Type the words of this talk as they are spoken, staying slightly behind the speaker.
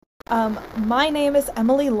My name is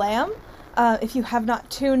Emily Lamb. If you have not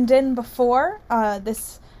tuned in before,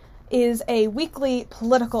 this is a weekly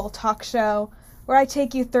political talk show where I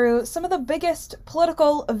take you through some of the biggest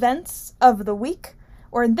political events of the week,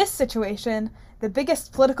 or in this situation, the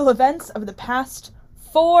biggest political events of the past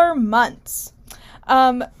 4 months.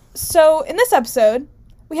 So in this episode,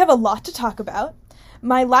 we have a lot to talk about.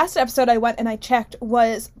 My last episode I went and I checked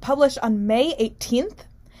was published on May 18th.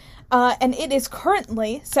 And it is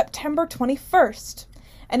currently September 21st.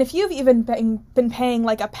 And if you've even been paying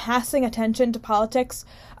like a passing attention to politics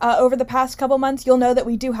over the past couple months, you'll know that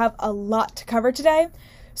we do have a lot to cover today.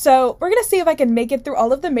 So we're going to see if I can make it through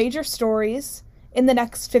all of the major stories in the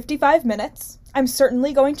next 55 minutes. I'm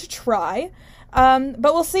certainly going to try, but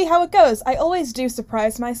we'll see how it goes. I always do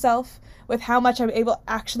surprise myself with how much I'm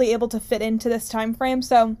actually able to fit into this time frame,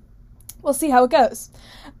 so we'll see how it goes.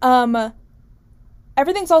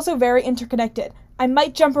 Everything's also very interconnected. I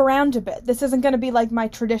might jump around a bit. This isn't going to be like my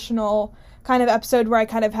traditional kind of episode where I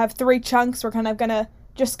kind of have 3 chunks. We're kind of going to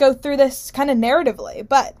just go through this kind of narratively.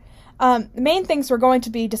 But the main things we're going to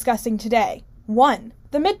be discussing today. 1,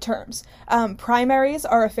 the midterms. Primaries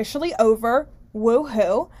are officially over.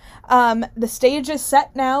 Woohoo. The stage is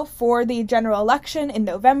set now for the general election in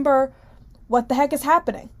November. What the heck is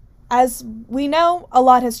happening? As we know, a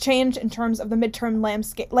lot has changed in terms of the midterm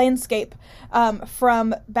landscape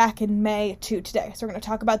from back in May to today. So we're going to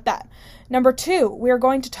talk about that. Number 2, we're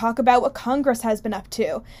going to talk about what Congress has been up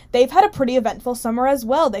to. They've had a pretty eventful summer as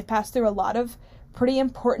well. They've passed through a lot of pretty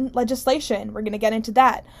important legislation. We're going to get into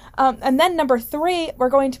that. And then number 3, we're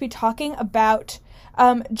going to be talking about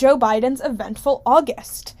Joe Biden's eventful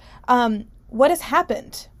August. What has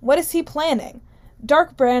happened? What is he planning?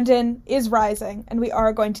 Dark Brandon is rising, and we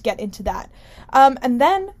are going to get into that. And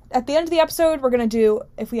then, at the end of the episode, we're going to do,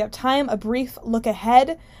 if we have time, a brief look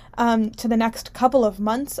ahead to the next couple of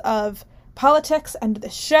months of politics and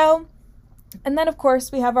the show. And then, of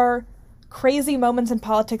course, we have our crazy moments in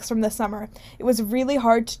politics from this summer. It was really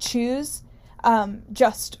hard to choose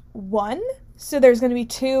just one, so there's going to be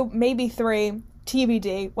 2, maybe 3,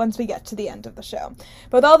 TBD once we get to the end of the show.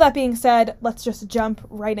 But with all that being said, let's just jump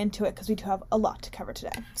right into it because we do have a lot to cover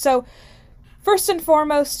today. So, first and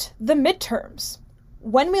foremost, the midterms.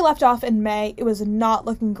 When we left off in May, it was not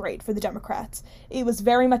looking great for the Democrats. It was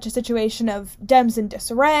very much a situation of Dems in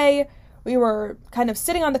disarray. We were kind of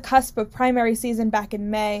sitting on the cusp of primary season back in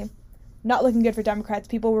May. Not looking good for Democrats.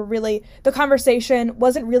 The conversation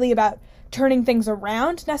wasn't really about turning things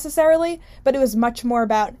around necessarily, but it was much more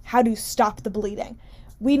about how to stop the bleeding.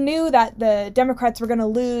 We knew that the Democrats were going to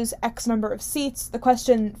lose X number of seats. The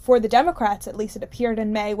question for the Democrats, at least it appeared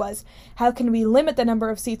in May, was how can we limit the number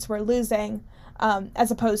of seats we're losing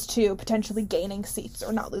as opposed to potentially gaining seats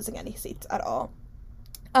or not losing any seats at all.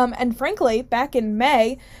 And frankly, back in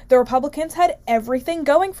May, the Republicans had everything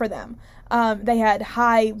going for them. They had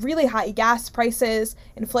really high gas prices,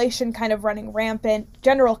 inflation kind of running rampant,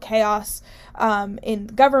 general chaos in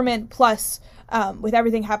government, plus with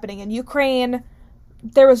everything happening in Ukraine,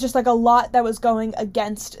 there was just like a lot that was going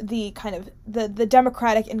against the kind of the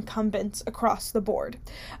Democratic incumbents across the board.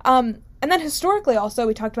 And then historically also,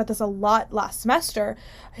 we talked about this a lot last semester,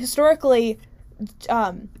 historically,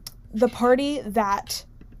 the party that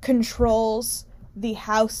controls the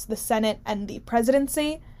House, the Senate, and the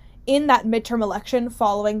presidency in that midterm election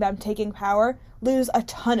following them taking power lose a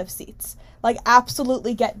ton of seats. Like,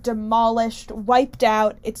 absolutely get demolished, wiped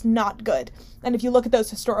out. It's not good. And if you look at those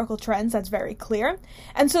historical trends, that's very clear.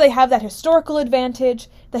 And so they have that historical advantage.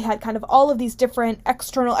 They had kind of all of these different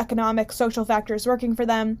external economic, social factors working for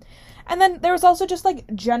them. And then there was also just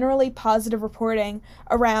like generally positive reporting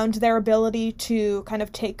around their ability to kind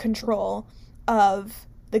of take control of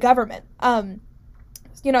the government.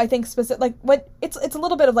 I think it's a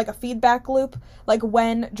little bit of like a feedback loop, like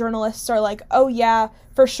when journalists are like, oh yeah,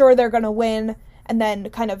 for sure they're going to win. And then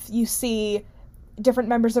kind of you see different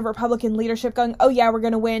members of Republican leadership going, oh yeah, we're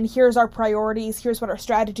going to win. Here's our priorities. Here's what our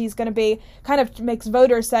strategy is going to be. Kind of makes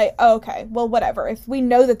voters say, oh, okay, well, whatever. If we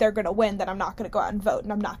know that they're going to win, then I'm not going to go out and vote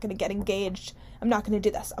and I'm not going to get engaged. I'm not going to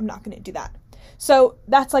do this. I'm not going to do that. So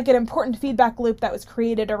that's like an important feedback loop that was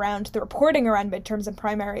created around the reporting around midterms and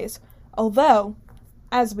primaries. Although,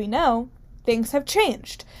 as we know, things have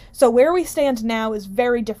changed. So where we stand now is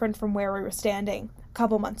very different from where we were standing a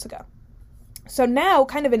couple months ago. So now,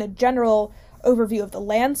 kind of in a general overview of the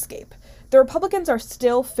landscape, the Republicans are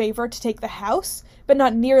still favored to take the House, but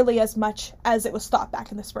not nearly as much as it was thought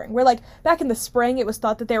back in the spring. Where, like, back in the spring, it was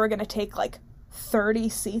thought that they were going to take, like, 30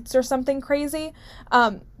 seats or something crazy.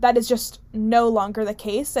 That is just no longer the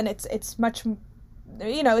case, and it's much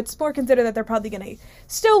it's more considered that they're probably going to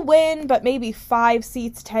still win, but maybe 5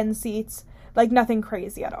 seats, 10 seats, like nothing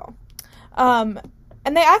crazy at all.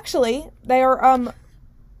 And they are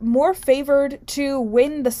more favored to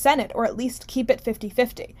win the Senate, or at least keep it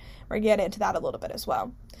 50-50. We're going to get into that a little bit as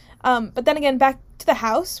well. But then again, back to the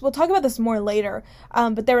House, we'll talk about this more later,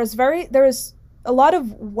 but there is a lot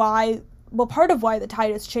of part of why the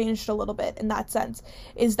tide has changed a little bit in that sense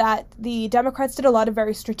is that the Democrats did a lot of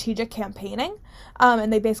very strategic campaigning,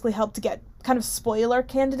 and they basically helped to get kind of spoiler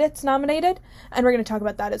candidates nominated, and we're going to talk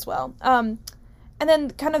about that as well. And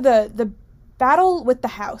then kind of the battle with the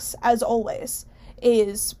House, as always,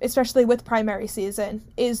 is, especially with primary season,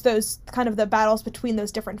 is those kind of the battles between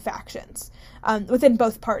those different factions within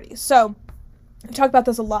both parties. So we talked about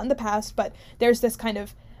this a lot in the past, but there's this kind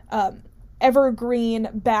of evergreen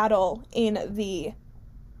battle in the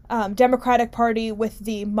Democratic Party with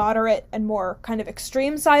the moderate and more kind of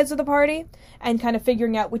extreme sides of the party, and kind of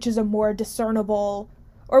figuring out which is a more discernible,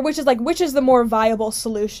 or which is the more viable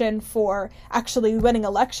solution for actually winning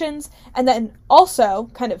elections, and then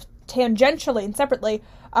also kind of tangentially and separately,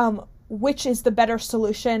 which is the better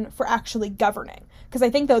solution for actually governing. Because I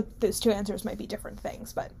think those two answers might be different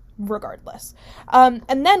things, but regardless.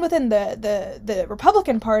 And then within the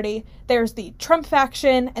Republican Party, there's the Trump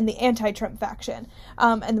faction and the anti-Trump faction.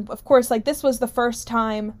 And of course, this was the first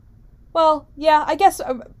time,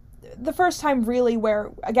 the first time really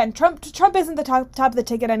where, again, Trump isn't the top of the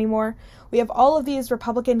ticket anymore. We have all of these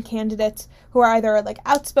Republican candidates who are either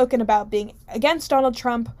outspoken about being against Donald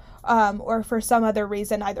Trump, or for some other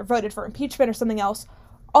reason either voted for impeachment or something else.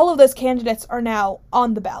 All of those candidates are now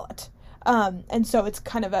on the ballot. And so it's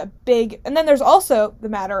kind of a big, and then there's also the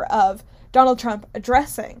matter of Donald Trump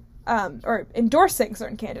addressing, or endorsing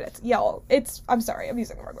certain candidates. I'm sorry, I'm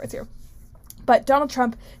using the wrong words here. But Donald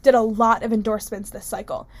Trump did a lot of endorsements this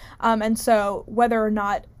cycle. And so whether or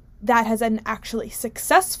not that has been actually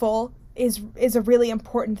successful is a really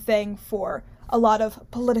important thing for a lot of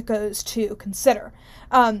politicos to consider.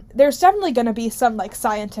 There's definitely going to be some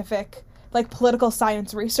scientific, political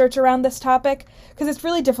science research around this topic, because it's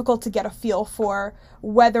really difficult to get a feel for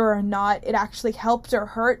whether or not it actually helped or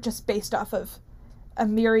hurt just based off of a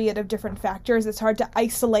myriad of different factors. It's hard to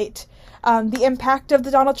isolate the impact of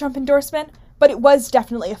the Donald Trump endorsement, but it was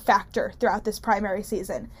definitely a factor throughout this primary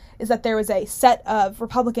season, is that there was a set of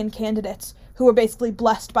Republican candidates who were basically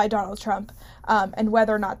blessed by Donald Trump, and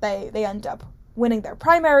whether or not they end up winning their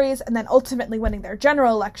primaries and then ultimately winning their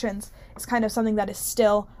general elections is kind of something that is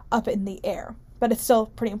still up in the air, but it's still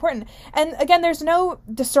pretty important. And again, there's no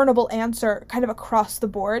discernible answer kind of across the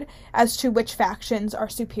board as to which factions are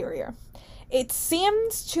superior. It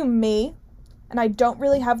seems to me, and I don't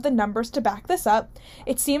really have the numbers to back this up,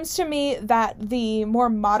 it seems to me that the more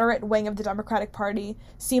moderate wing of the Democratic Party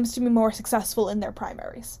seems to be more successful in their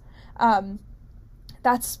primaries.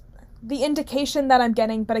 That's the indication that I'm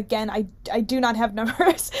getting, but again, I do not have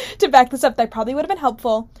numbers to back this up. That probably would have been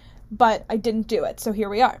helpful, but I didn't do it, so here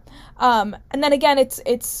we are. And then again,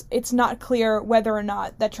 it's not clear whether or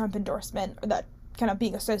not that Trump endorsement, or that kind of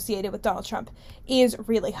being associated with Donald Trump, is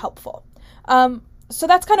really helpful. So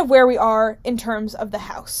that's kind of where we are in terms of the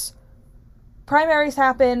House. Primaries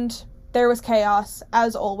happened. There was chaos,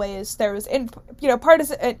 as always. There was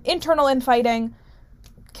partisan internal infighting.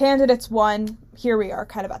 Candidates won. Here we are,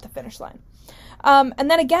 kind of at the finish line. And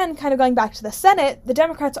then again, kind of going back to the Senate, the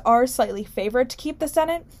Democrats are slightly favored to keep the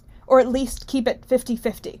Senate, or at least keep it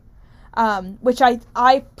 50-50, which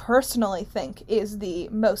I personally think is the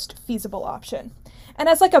most feasible option. And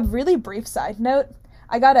as a really brief side note,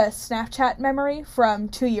 I got a Snapchat memory from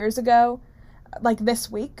 2 years ago, this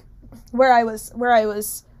week, where I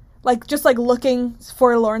was just looking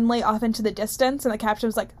forlornly off into the distance, and the caption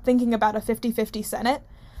was thinking about a 50-50 Senate.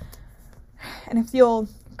 And if you'll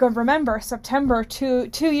remember, September 2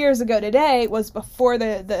 years ago today was before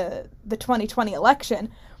the 2020 election.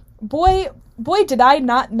 Boy, did I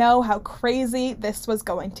not know how crazy this was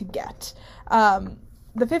going to get. The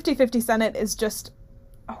 50-50 Senate is just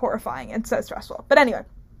horrifying and so stressful. But anyway,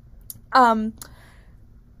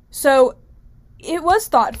 so it was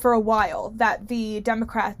thought for a while that the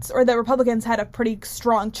Democrats or the Republicans had a pretty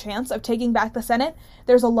strong chance of taking back the Senate.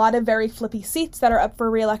 There's a lot of very flippy seats that are up for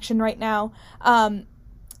re-election right now.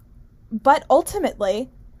 But ultimately,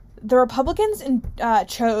 the Republicans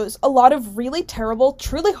chose a lot of really terrible,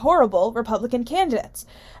 truly horrible Republican candidates.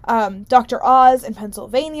 Dr. Oz in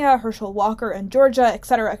Pennsylvania, Herschel Walker in Georgia,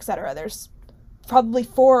 etc., etc. There's probably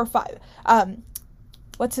 4 or 5.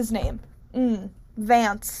 What's his name?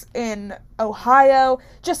 Vance in Ohio.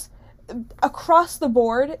 Just across the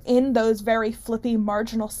board in those very flippy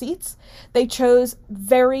marginal seats, they chose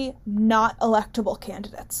very not electable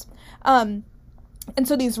candidates. And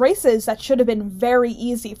so these races that should have been very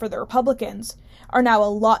easy for the Republicans are now a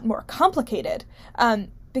lot more complicated,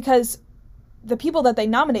 because the people that they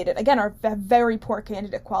nominated, again, have very poor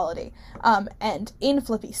candidate quality. And in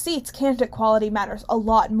flippy seats, candidate quality matters a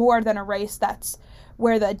lot more than a race that's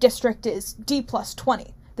where the district is D plus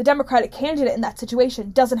 20. The Democratic candidate in that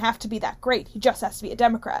situation doesn't have to be that great. He just has to be a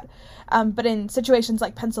Democrat. But in situations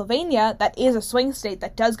like Pennsylvania, that is a swing state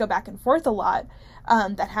that does go back and forth a lot,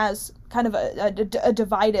 that has kind of a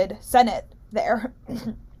divided Senate there,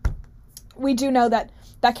 we do know that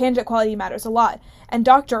candidate quality matters a lot. And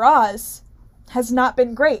Dr. Oz has not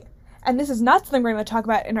been great. And this is not something we're going to talk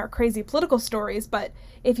about in our crazy political stories, but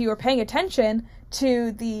if you were paying attention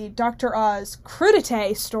to the Dr. Oz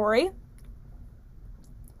crudité story,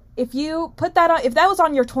 if you put that on, if that was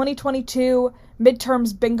on your 2022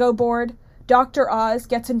 midterms bingo board, Dr. Oz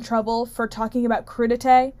gets in trouble for talking about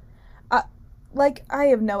crudité, I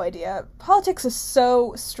have no idea. Politics is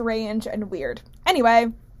so strange and weird.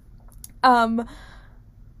 Anyway, candidate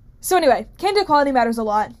quality matters a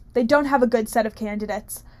lot. They don't have a good set of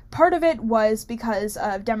candidates. Part of it was because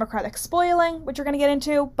of Democratic spoiling, which we're going to get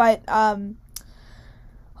into, but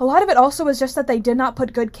a lot of it also was just that they did not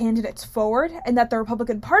put good candidates forward, and that the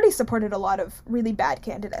Republican Party supported a lot of really bad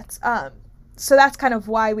candidates. So that's kind of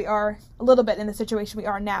why we are a little bit in the situation we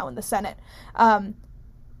are now in the Senate.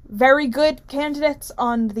 Very good candidates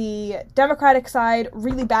on the Democratic side,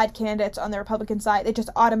 really bad candidates on the Republican side. It just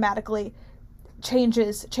automatically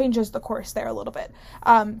changes the course there a little bit.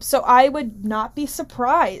 So I would not be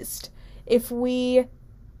surprised if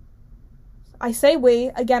I say we,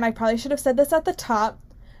 again, I probably should have said this at the top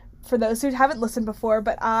for those who haven't listened before,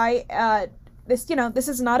 but this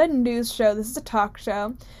is not a news show, this is a talk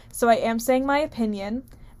show, so I am saying my opinion,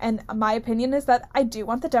 and my opinion is that I do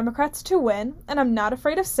want the Democrats to win, and I'm not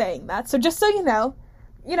afraid of saying that. So just so you know,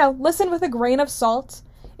 listen with a grain of salt.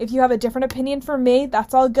 If you have a different opinion from me,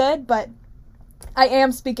 that's all good, but I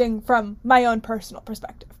am speaking from my own personal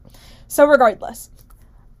perspective. So regardless,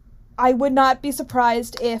 I would not be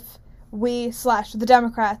surprised if the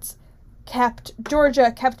Democrats kept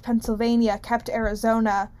Georgia, kept Pennsylvania, kept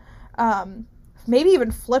Arizona, maybe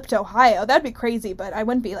even flipped Ohio. That'd be crazy, but I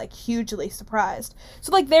wouldn't be hugely surprised.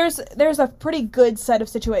 So there's a pretty good set of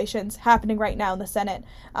situations happening right now in the Senate.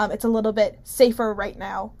 It's a little bit safer right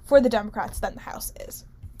now for the Democrats than the House is.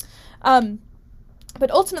 But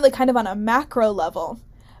ultimately, kind of on a macro level,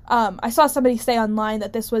 I saw somebody say online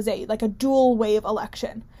that this was a dual wave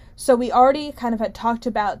election. So we already kind of had talked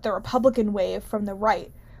about the Republican wave from the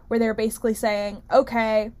right, where they're basically saying,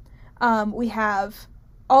 okay, we have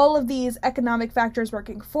all of these economic factors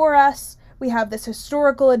working for us. We have this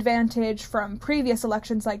historical advantage from previous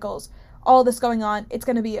election cycles. All this going on, it's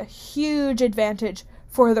going to be a huge advantage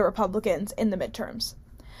for the Republicans in the midterms.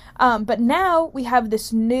 But now we have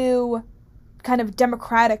this new kind of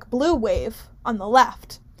Democratic blue wave on the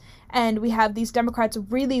left. And we have these Democrats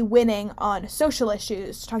really winning on social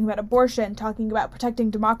issues, talking about abortion, talking about protecting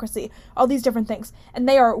democracy, all these different things. And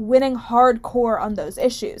they are winning hardcore on those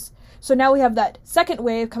issues. So now we have that second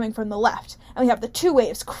wave coming from the left, and we have the two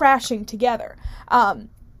waves crashing together. And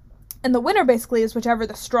the winner basically is whichever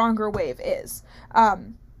the stronger wave is.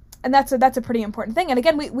 And that's a pretty important thing. And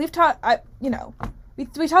again, we've talked,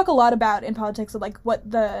 we talk a lot about in politics of what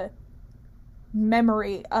the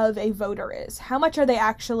memory of a voter is. How much are they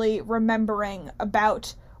actually remembering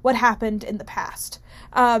about what happened in the past?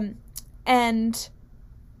 And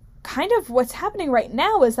kind of what's happening right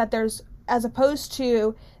now is that there's, as opposed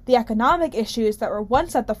to the economic issues that were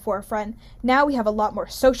once at the forefront, now we have a lot more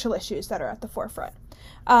social issues that are at the forefront.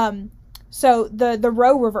 So the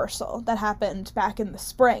Roe reversal that happened back in the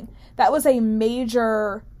spring, that was a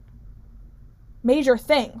major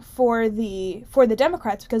thing for the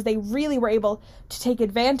Democrats, because they really were able to take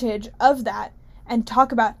advantage of that and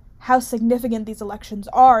talk about how significant these elections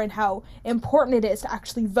are and how important it is to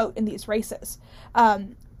actually vote in these races.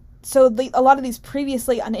 So a lot of these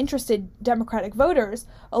previously uninterested Democratic voters,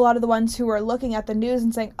 a lot of the ones who are looking at the news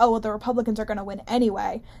and saying, oh, well, the Republicans are going to win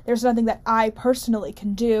anyway, there's nothing that I personally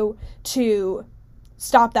can do to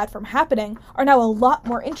stop that from happening, are now a lot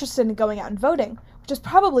more interested in going out and voting, which is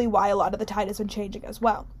probably why a lot of the tide has been changing as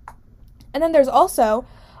well. And then there's also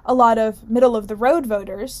a lot of middle-of-the-road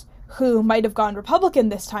voters who might have gone Republican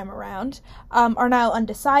this time around, are now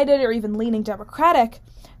undecided or even leaning Democratic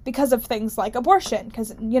because of things like abortion,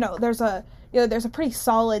 because, there's a pretty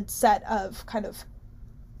solid set of kind of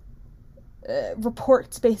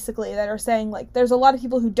reports basically that are saying like there's a lot of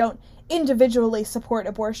people who don't individually support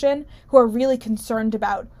abortion who are really concerned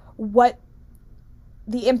about what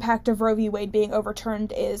the impact of Roe v. Wade being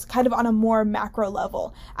overturned is kind of on a more macro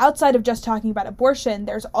level. Outside of just talking about abortion,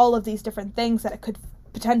 there's all of these different things that it could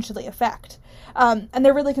potentially affect. And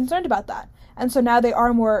they're really concerned about that. And so now they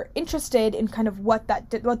are more interested in kind of what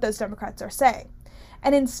those Democrats are saying.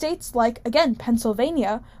 And in states like, again,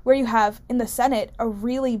 Pennsylvania, where you have in the Senate a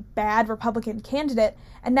really bad Republican candidate,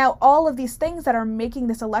 and now all of these things that are making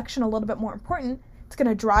this election a little bit more important, it's going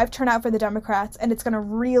to drive turnout for the Democrats, and it's going to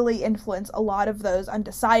really influence a lot of those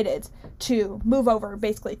undecideds to move over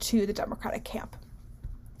basically to the Democratic camp.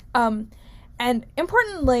 And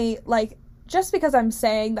importantly, like, just because I'm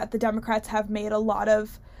saying that the Democrats have made a lot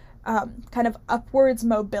of kind of upwards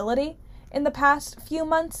mobility in the past few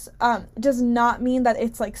months, does not mean that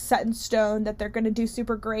it's like set in stone that they're going to do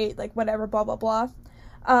super great, like whatever, blah, blah, blah.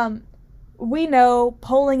 We know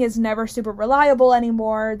polling is never super reliable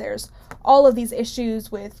anymore. There's all of these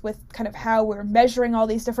issues with kind of how we're measuring all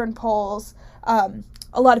these different polls. A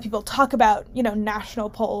lot of people talk about, national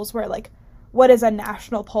polls where like, what is a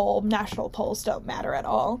national poll? National polls don't matter at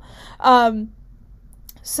all.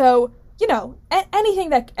 So,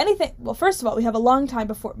 anything, well, first of all, we have a long time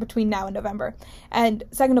between now and November. And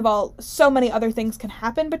second of all, so many other things can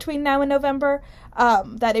happen between now and November,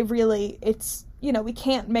 that it's, we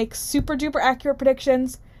can't make super duper accurate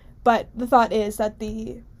predictions, but the thought is that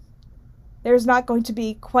there's not going to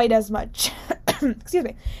be quite as much,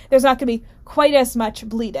 there's not going to be quite as much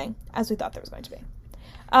bleeding as we thought there was going to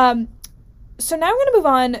be. So now we're going to move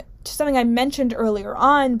on to something I mentioned earlier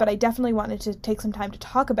on, but I definitely wanted to take some time to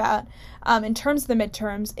talk about in terms of the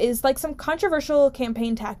midterms, is like some controversial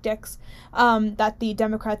campaign tactics that the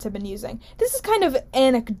Democrats have been using. This is kind of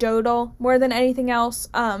anecdotal more than anything else,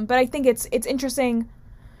 but I think it's interesting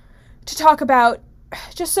to talk about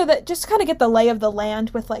just to kind of get the lay of the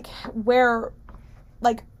land with like where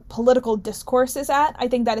like political discourse is at. I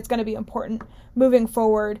think that it's going to be important moving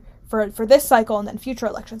forward for this cycle and then future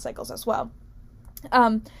election cycles as well.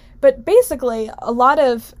 But basically, a lot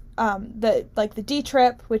of the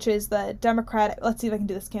DTRIP, which is the Democratic. Let's see if I can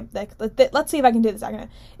do this. Let's see if I can do this acronym.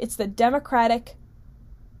 It's the Democratic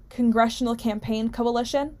Congressional Campaign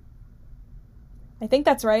Coalition. I think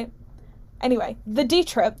that's right. Anyway, the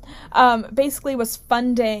DTRIP basically was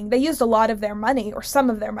funding. They used a lot of their money, or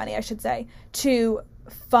some of their money, I should say, to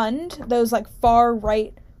fund those like far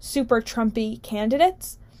right, super Trumpy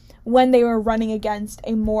candidates when they were running against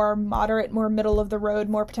a more moderate, more middle-of-the-road,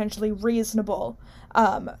 more potentially reasonable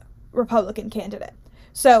Republican candidate.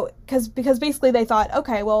 So, because basically they thought,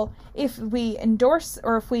 okay, well, if we endorse,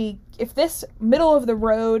 or if this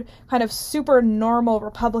middle-of-the-road, kind of super normal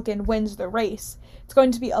Republican wins the race, it's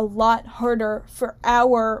going to be a lot harder for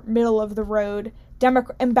our middle-of-the-road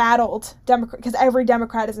embattled Democrat, because every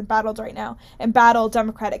Democrat is embattled right now, embattled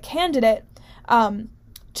Democratic candidate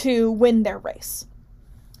to win their race.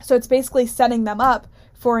 So it's basically setting them up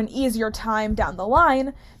for an easier time down the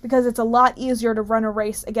line, because it's a lot easier to run a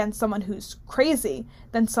race against someone who's crazy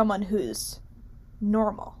than someone who's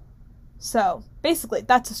normal. So basically,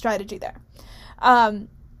 that's a strategy there.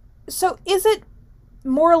 So is it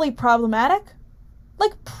morally problematic?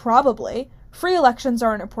 Like, probably. Free elections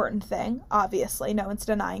are an important thing, obviously. No one's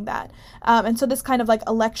denying that. And so this kind of like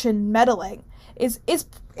election meddling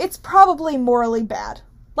it's probably morally bad.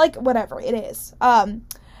 Like, whatever it is.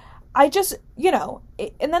 I just,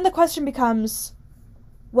 and then the question becomes,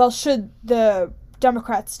 well, should the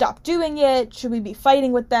Democrats stop doing it? Should we be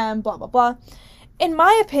fighting with them? Blah, blah, blah. In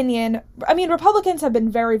my opinion, Republicans have been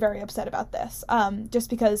very, very upset about this, just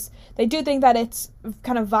because they do think that it's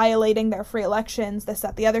kind of violating their free elections, this,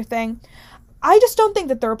 that, the other thing. I just don't think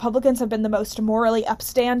that the Republicans have been the most morally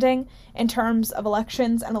upstanding in terms of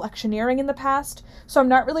elections and electioneering in the past, so I'm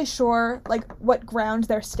not really sure, like, what ground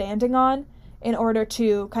they're standing on in order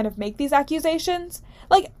to kind of make these accusations.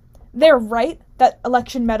 Like, they're right that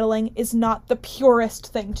election meddling is not the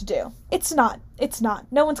purest thing to do. It's not.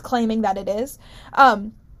 No one's claiming that it is.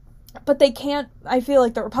 But they can't, I feel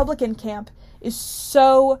like the Republican camp is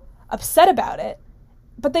so upset about it.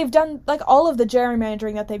 But they've done, like, all of the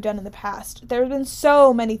gerrymandering that they've done in the past. There have been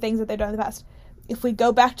so many things that they've done in the past. If we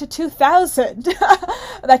go back to 2000,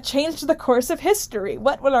 that changed the course of history.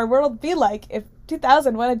 What would our world be like if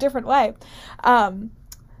 2000 went a different way?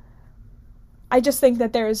 I just think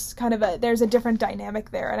that there's a different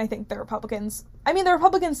dynamic there, and I think the Republicans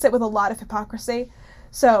sit with a lot of hypocrisy,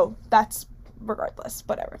 so that's, regardless,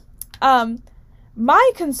 whatever.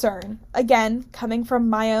 My concern, again, coming from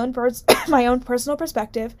my own personal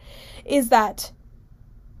perspective, is that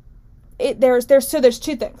there's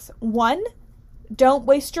two things. One, don't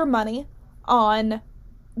waste your money on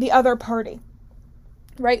the other party,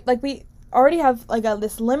 right? Like, we already have like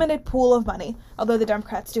this limited pool of money, although the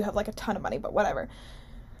Democrats do have like a ton of money, but whatever.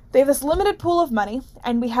 They have this limited pool of money,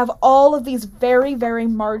 and we have all of these very, very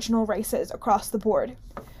marginal races across the board.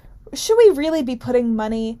 Should we really be putting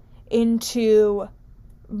money into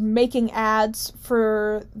making ads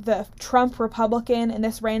for the Trump Republican in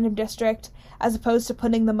this random district, as opposed to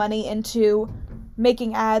putting the money into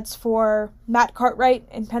making ads for Matt Cartwright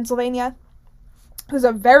in Pennsylvania, who's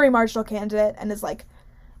a very marginal candidate and is like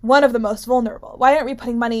one of the most vulnerable? Why aren't we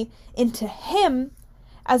putting money into him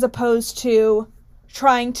as opposed to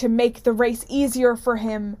trying to make the race easier for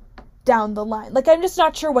him down the line? Like, I'm just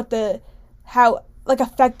not sure how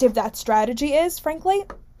effective that strategy is, frankly.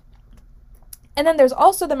 And then there's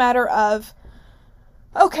also the matter of,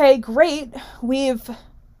 okay, great, we've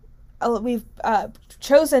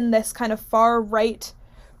chosen this kind of far-right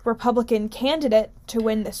Republican candidate to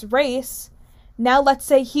win this race. Now let's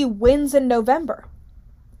say he wins in November.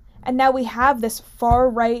 And now we have this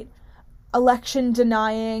far-right,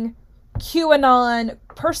 election-denying, QAnon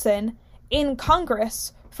person in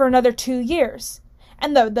Congress for another 2 years.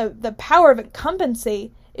 And the power of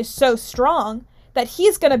incumbency is so strong that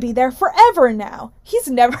he's going to be there forever now. He's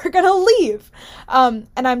never going to leave. And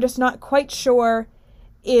I'm just not quite sure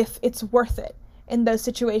if it's worth it in those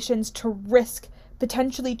situations to risk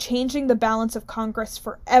potentially changing the balance of Congress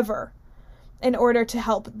forever in order to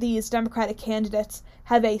help these Democratic candidates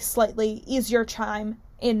have a slightly easier time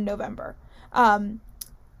in November.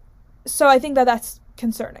 So I think that that's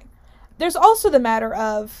concerning. There's also the matter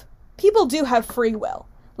of people do have free will.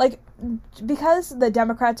 Like, because the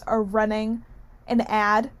Democrats are running an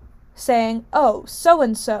ad saying, oh,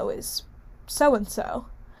 so-and-so is so-and-so,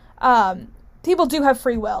 people do have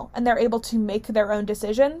free will, and they're able to make their own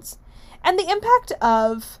decisions. And the impact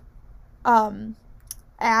of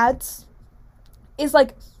ads is,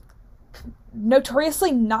 like,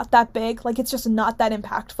 notoriously not that big. Like, it's just not that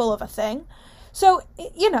impactful of a thing. So,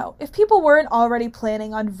 you know, if people weren't already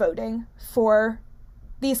planning on voting for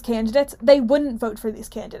these candidates, they wouldn't vote for these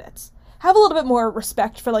candidates. Have a little bit more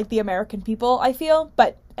respect for, like, the American people, I feel.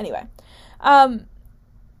 But anyway.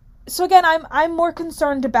 So again, I'm more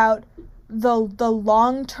concerned about the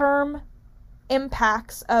long-term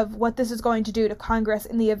impacts of what this is going to do to Congress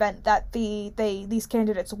in the event that these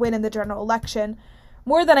candidates win in the general election,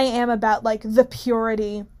 more than I am about, like, the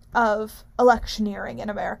purity of electioneering in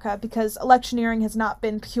America, because electioneering has not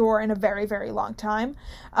been pure in a very, very long time,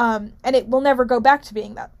 and it will never go back to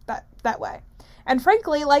being that way. And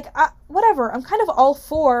frankly, like, whatever, I'm kind of all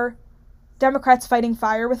for Democrats fighting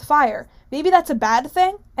fire with fire. Maybe that's a bad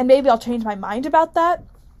thing, and maybe I'll change my mind about that,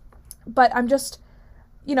 but I'm just,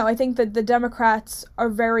 you know, I think that the Democrats are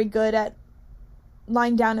very good at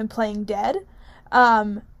lying down and playing dead,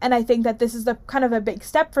 and I think that this is the kind of a big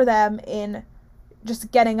step for them in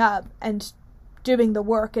just getting up and doing the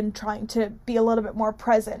work and trying to be a little bit more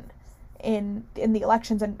present in the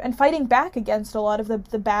elections and fighting back against a lot of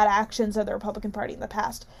the bad actions of the Republican Party in the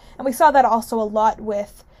past. And we saw that also a lot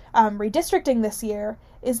with redistricting this year,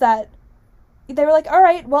 is that they were like, all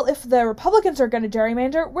right, well, if the Republicans are going to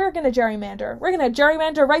gerrymander, we're going to gerrymander. We're going to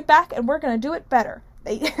gerrymander right back, and we're going to do it better.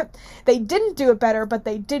 They didn't do it better, but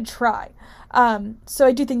they did try. So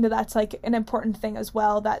I do think that that's, like, an important thing as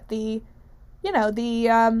well, that the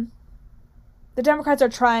Democrats are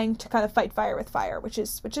trying to kind of fight fire with fire, which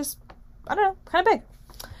is I don't know, kind of big.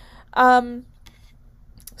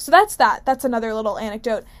 So that's that. That's another little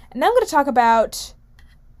anecdote. And now I'm going to talk about,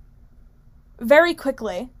 very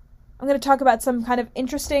quickly, I'm going to talk about some kind of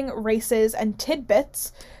interesting races and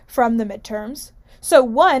tidbits from the midterms. So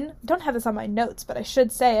one, I don't have this on my notes, but I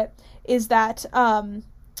should say it, is that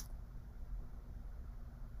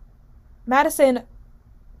Madison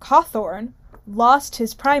Cawthorn lost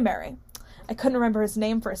his primary. I couldn't remember his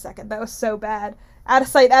name for a second. That was so bad. Out of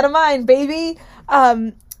sight, out of mind, baby.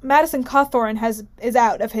 Madison Cawthorn is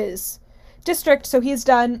out of his district, so he's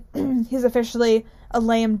done. He's officially a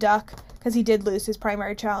lame duck because he did lose his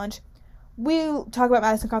primary challenge. We talk about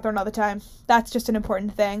Madison Cawthorn all the time. That's just an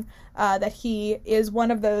important thing, that he is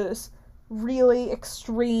one of those really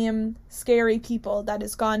extreme, scary people that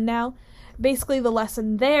is gone now. Basically, the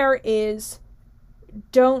lesson there is,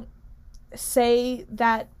 don't say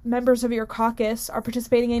that members of your caucus are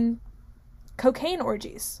participating in cocaine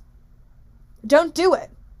orgies. Don't do it.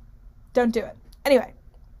 Don't do it. Anyway.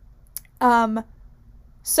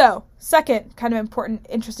 So, second kind of important,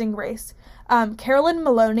 interesting race. Carolyn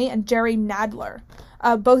Maloney and Jerry Nadler,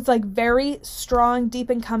 both, like, very strong, deep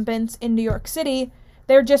incumbents in New York City.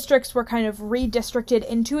 their districts were kind of redistricted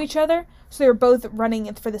into each other, so they were both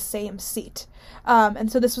running for the same seat.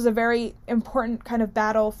 And so this was a very important kind of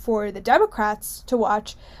battle for the Democrats to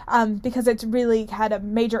watch, because it's really had a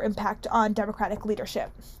major impact on Democratic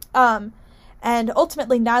leadership. And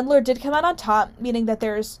ultimately, Nadler did come out on top, meaning that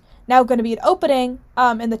there's now going to be an opening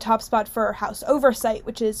in the top spot for House Oversight,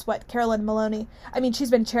 which is what Carolyn Maloney,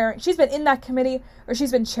 she's been in that committee, or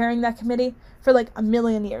she's been chairing that committee for like a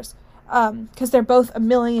million years, because they're both a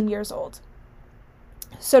million years old.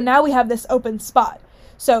 So now we have this open spot.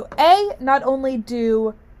 So not only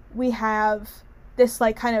do we have this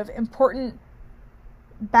like kind of important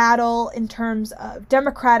battle in terms of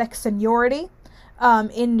Democratic seniority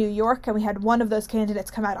in New York, and we had one of those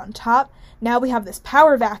candidates come out on top. Now we have this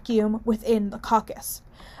power vacuum within the caucus.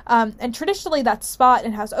 And traditionally that spot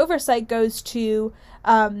in House Oversight goes to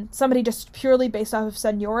somebody just purely based off of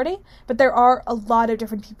seniority, but there are a lot of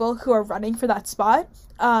different people who are running for that spot.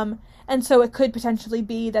 And so it could potentially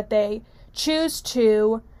be that they choose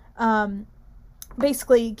to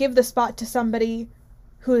basically give the spot to somebody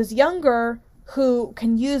who is younger, who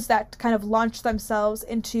can use that to kind of launch themselves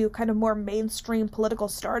into kind of more mainstream political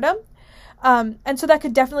stardom. And so that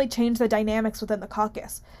could definitely change the dynamics within the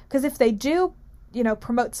caucus. Because if they do,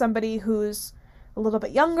 promote somebody who's a little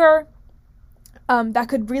bit younger, that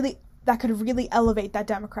could really elevate that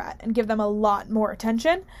Democrat and give them a lot more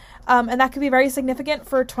attention. And that could be very significant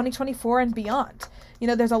for 2024 and beyond.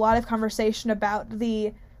 There's a lot of conversation about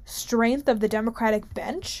the strength of the Democratic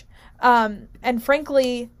bench. And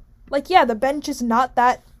frankly, the bench is not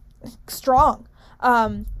that strong.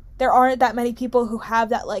 There aren't that many people who have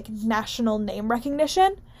that national name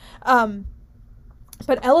recognition.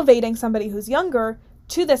 But elevating somebody who's younger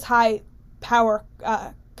to this high power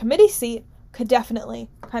committee seat could definitely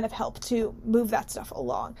kind of help to move that stuff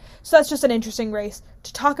along. So that's just an interesting race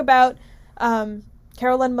to talk about.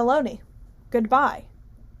 Carolyn Maloney, goodbye.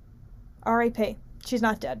 R.I.P. She's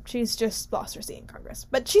not dead. She's just lost her seat in Congress.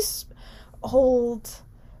 But she's old,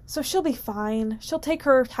 so she'll be fine. She'll take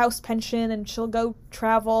her House pension and she'll go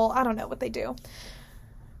travel. I don't know what they do.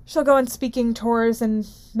 She'll go on speaking tours and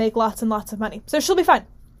make lots and lots of money. So she'll be fine.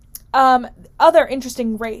 Other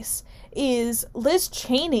interesting race is Liz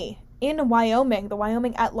Cheney in Wyoming, the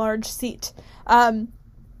Wyoming at-large seat.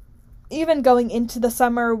 Even going into the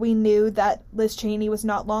summer, we knew that Liz Cheney was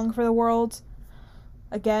not long for the world.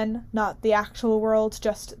 Again, not the actual world,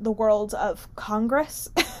 just the world of Congress.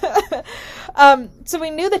 So we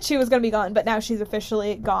knew that she was going to be gone, but now she's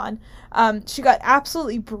officially gone. She got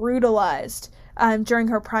absolutely brutalized during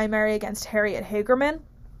her primary against Harriet Hagerman,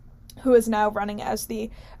 who is now running as the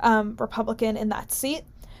Republican in that seat.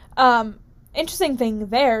 Interesting thing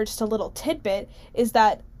there, just a little tidbit, is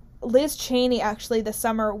that Liz Cheney actually this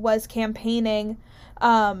summer was campaigning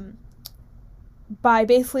by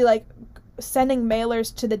basically sending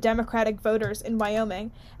mailers to the Democratic voters in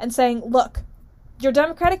Wyoming and saying, look, your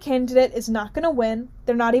Democratic candidate is not going to win.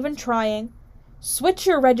 They're not even trying. Switch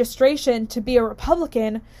your registration to be a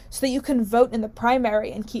Republican so that you can vote in the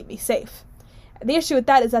primary and keep me safe. The issue with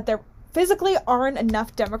that is that there physically aren't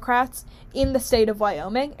enough Democrats in the state of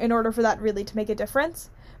Wyoming in order for that really to make a difference.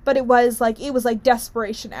 But it was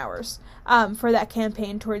desperation hours for that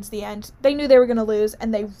campaign towards the end. They knew they were going to lose,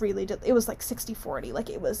 and they really did. It was 60-40.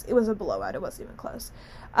 It was a blowout. It wasn't even close.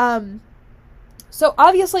 So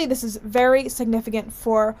obviously this is very significant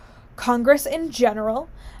for Congress in general,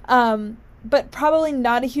 but probably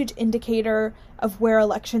not a huge indicator of where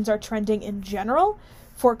elections are trending in general.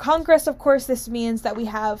 For Congress, of course, this means that we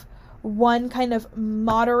have one kind of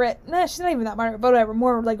moderate, she's not even that moderate, but whatever,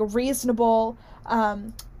 more reasonable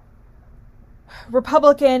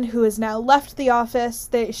Republican who has now left the office.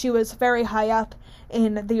 She was very high up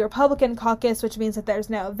in the Republican caucus, which means that there's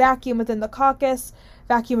now a vacuum within the caucus,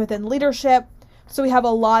 vacuum within leadership. So we have a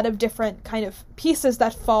lot of different kind of pieces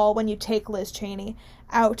that fall when you take Liz Cheney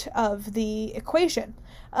out of the equation.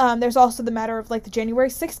 There's also the matter of the January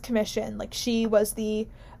 6th Commission. She was the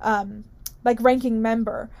ranking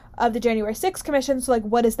member of the January 6th Commission. So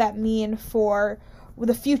what does that mean for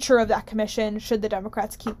the future of that commission should the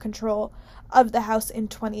Democrats keep control of the House in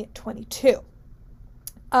 2022?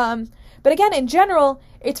 But again, in general,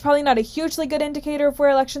 it's probably not a hugely good indicator of where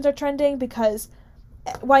elections are trending because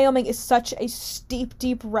Wyoming is such a steep,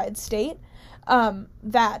 deep red state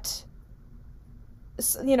that,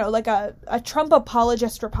 a Trump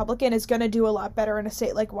apologist Republican is going to do a lot better in a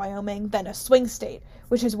state like Wyoming than a swing state,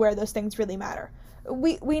 which is where those things really matter.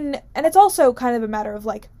 And it's also kind of a matter of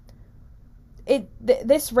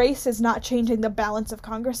this race is not changing the balance of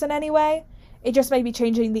Congress in any way. It just may be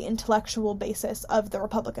changing the intellectual basis of the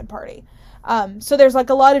Republican Party. So there's like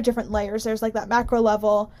a lot of different layers. There's like that macro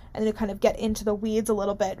level, and then you kind of get into the weeds a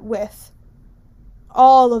little bit with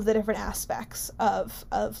all of the different aspects of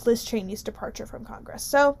Liz Cheney's departure from Congress.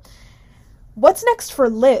 So what's next for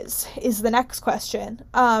Liz is the next question.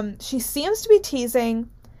 She seems to be teasing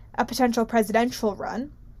a potential presidential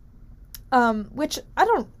run, which I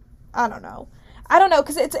don't know. I don't know,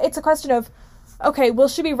 because it's a question of, okay, will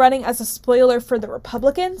she be running as a spoiler for the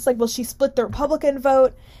Republicans? Like, will she split the Republican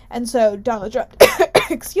vote? And so Donald Trump,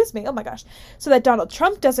 excuse me, oh my gosh, so that Donald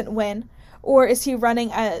Trump doesn't win? Or is she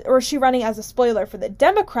running as a spoiler for the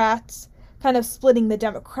Democrats, kind of splitting the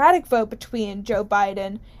Democratic vote between Joe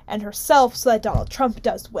Biden and herself so that Donald Trump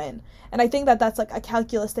does win? And I think that that's like a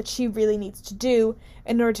calculus that she really needs to do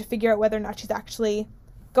in order to figure out whether or not she's actually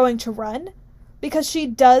going to run, because she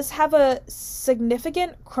does have a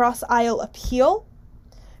significant cross-aisle appeal,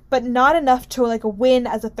 but not enough to like win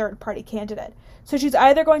as a third-party candidate. So she's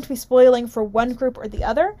either going to be spoiling for one group or the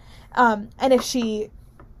other, and if she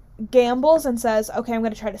gambles and says, okay, I'm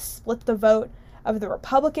going to try to split the vote of the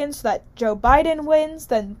Republicans so that Joe Biden wins,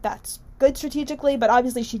 then that's good strategically, but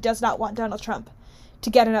obviously she does not want Donald Trump to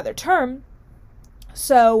get another term.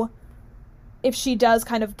 So if she does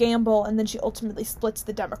kind of gamble and then she ultimately splits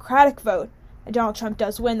the Democratic vote and Donald Trump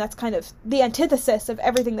does win, that's kind of the antithesis of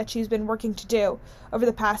everything that she's been working to do over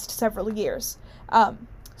the past several years. So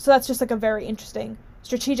that's just like a very interesting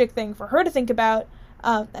strategic thing for her to think about,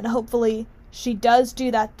 and hopefully she does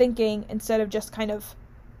do that thinking instead of just kind of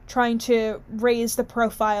trying to raise the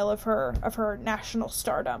profile of her national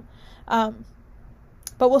stardom.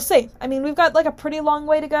 But we'll see. I mean, we've got like a pretty long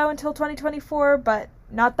way to go until 2024, but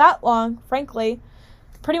not that long, frankly.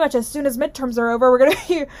 Pretty much as soon as midterms are over, we're going to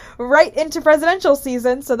be right into presidential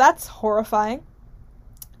season, so that's horrifying.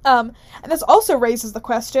 And this also raises the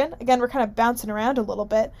question, again, we're kind of bouncing around a little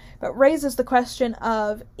bit, but raises the question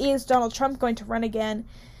of, is Donald Trump going to run again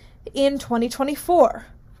in 2024?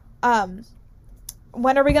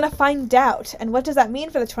 When are we going to find out? And what does that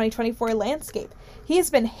mean for the 2024 landscape? He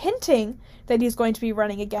has been hinting that he's going to be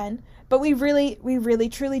running again, but we really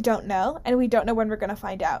truly don't know, and we don't know when we're going to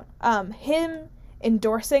find out. Him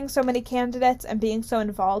endorsing so many candidates and being so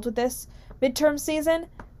involved with this midterm season,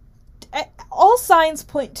 all signs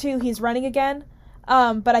point to he's running again,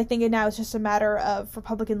 but I think now it's just a matter of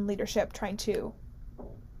Republican leadership trying to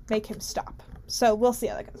make him stop. So we'll see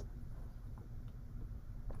how that goes.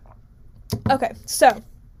 Okay, so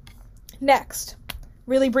next,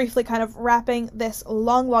 really briefly kind of wrapping this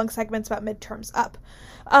long segments about midterms up.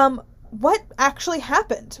 What actually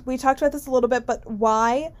happened? We talked about this a little bit, but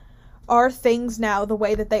why are things now the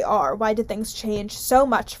way that they are? Why did things change so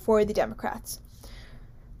much for the Democrats?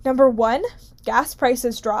 Number one, gas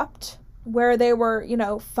prices dropped. Where they were,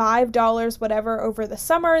 $5 whatever over the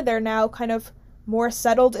summer, they're now kind of more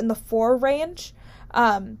settled in the $4 range.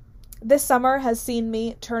 This summer has seen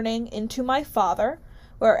me turning into my father,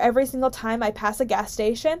 where every single time I pass a gas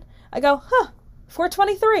station, I go,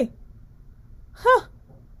 $4.23.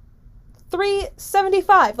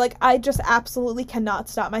 $3.75. Like, I just absolutely cannot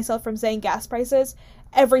stop myself from saying gas prices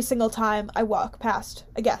every single time I walk past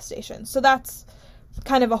a gas station. So that's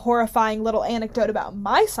kind of a horrifying little anecdote about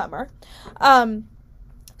my summer. So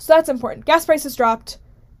that's important. Gas prices dropped,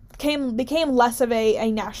 became less of a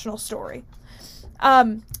national story.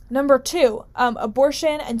 Number two,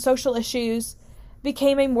 abortion and social issues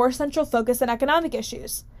became a more central focus than economic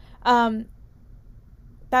issues.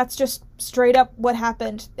 That's just straight up what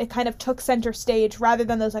happened. It kind of took center stage rather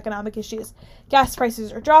than those economic issues. Gas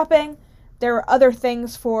prices are dropping. There are other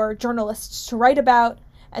things for journalists to write about,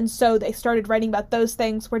 and so they started writing about those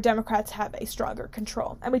things where Democrats have a stronger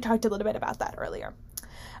control. And we talked a little bit about that earlier.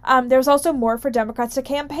 There's also more for Democrats to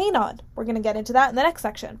campaign on. We're going to get into that in the next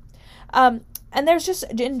section. And there's just,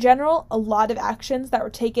 in general, a lot of actions that were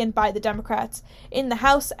taken by the Democrats in the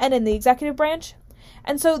House and in the executive branch.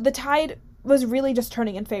 And so the tide was really just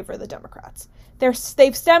turning in favor of the Democrats.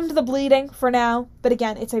 They've stemmed the bleeding for now, but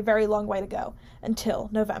again, it's a very long way to go until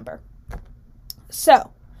November.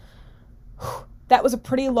 So, that was a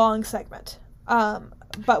pretty long segment.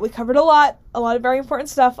 But we covered a lot of very important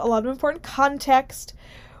stuff, a lot of important context.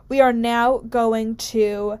 We are now going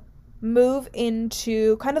to move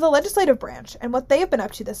into kind of the legislative branch and what they have been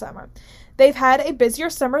up to this summer. They've had a busier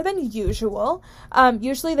summer than usual.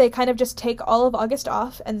 Usually they kind of just take all of August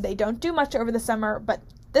off and they don't do much over the summer, but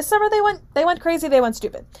this summer they went crazy, they went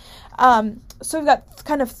stupid. So we've got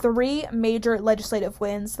kind of three major legislative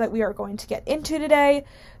wins that we are going to get into today: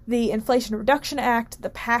 the Inflation Reduction Act, the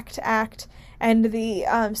PACT Act, and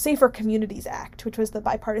the Safer Communities Act, which was the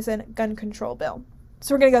bipartisan gun control bill.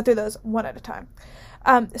 So we're going to go through those one at a time.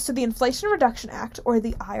 So the Inflation Reduction Act, or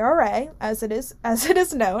the IRA, as it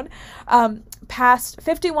is known, passed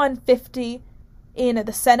 5150 in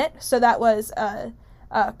the Senate. So that was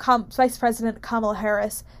Vice President Kamala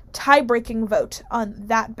Harris tie-breaking vote on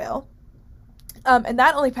that bill. And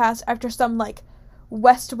that only passed after some like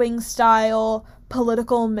West Wing style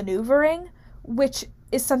political maneuvering, which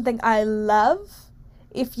is something I love.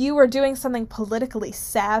 If you were doing something politically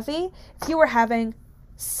savvy, if you were having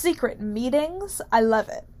secret meetings, I love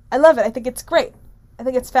it. I think it's great. I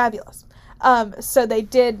think it's fabulous. So they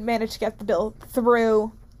did manage to get the bill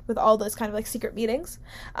through with all those kind of like secret meetings.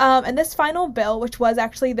 And this final bill, which was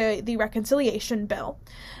actually the reconciliation bill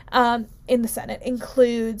in the Senate,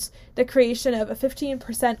 includes the creation of a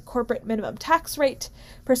 15% corporate minimum tax rate,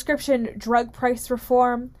 prescription drug price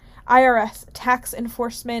reform, IRS tax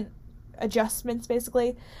enforcement adjustments,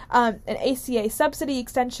 basically, an ACA subsidy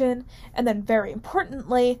extension, and then very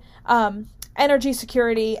importantly, energy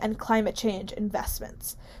security and climate change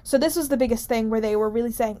investments. So this was the biggest thing where they were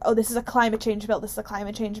really saying, oh, this is a climate change bill, this is a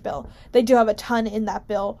climate change bill. They do have a ton in that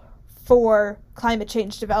bill for climate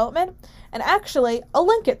change development. And actually, I'll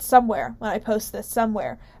link it somewhere when I post this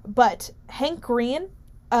somewhere, but Hank Green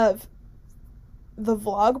of the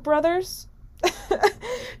Vlog Brothers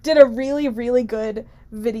did a really, really good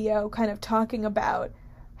video kind of talking about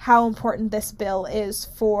how important this bill is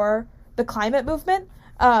for the climate movement.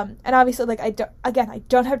 And obviously, like, I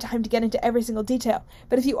don't have time to get into every single detail,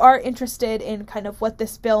 but if you are interested in kind of what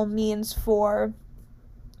this bill means for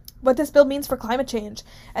climate change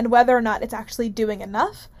and whether or not it's actually doing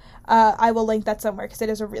enough, I will link that somewhere because it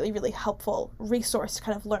is a really, really helpful resource to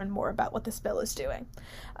kind of learn more about what this bill is doing.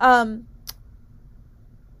 And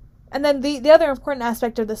then the other important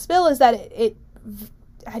aspect of this bill is that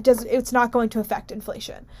it's not going to affect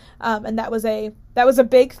inflation. And that was a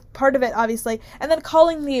big part of it, obviously. And then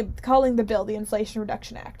calling the bill the Inflation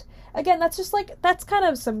Reduction Act. Again, that's kind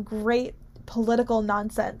of some great political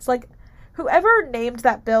nonsense. Like, whoever named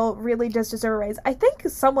that bill really does deserve a raise. I think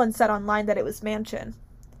someone said online that it was Manchin.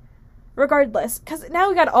 Regardless, because now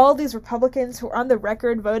we got all these Republicans who are on the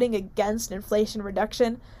record voting against inflation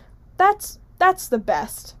reduction. That's the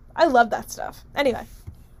best. I love that stuff. Anyway,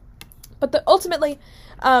 but ultimately,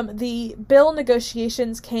 the bill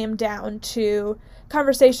negotiations came down to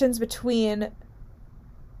conversations between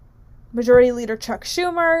Majority Leader Chuck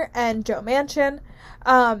Schumer and Joe Manchin.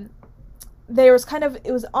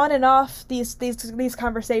 It was on and off these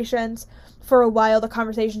conversations. For a while, the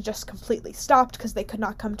conversation just completely stopped because they could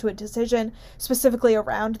not come to a decision specifically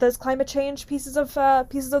around those climate change pieces of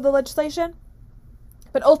the legislation.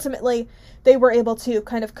 But ultimately, they were able to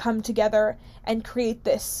kind of come together and create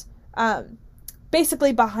this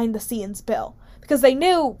basically behind-the-scenes bill. Because they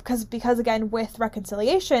knew, because again, with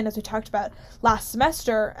reconciliation, as we talked about last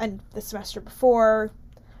semester and the semester before,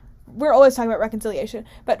 we're always talking about reconciliation,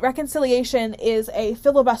 but reconciliation is a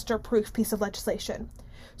filibuster-proof piece of legislation.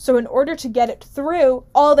 So in order to get it through,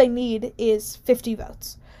 all they need is 50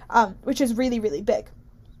 votes, which is really, really big.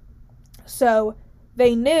 So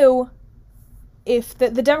they knew, if the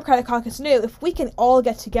Democratic caucus knew, if we can all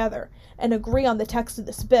get together and agree on the text of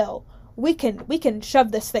this bill, we can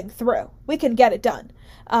shove this thing through. We can get it done.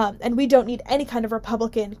 And we don't need any kind of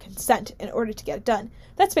Republican consent in order to get it done.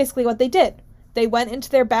 That's basically what they did. They went into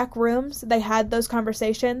their back rooms, they had those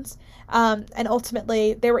conversations, and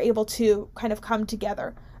ultimately they were able to kind of come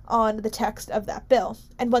together on the text of that bill.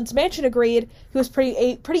 And once Manchin agreed, he was pretty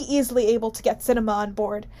easily able to get Sinema on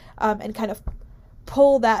board and kind of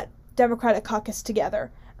pull that Democratic caucus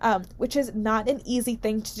together, which is not an easy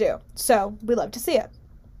thing to do. So we love to see it.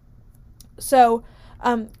 So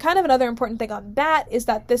kind of another important thing on that is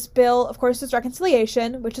that this bill, of course, is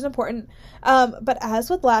reconciliation, which is important. But as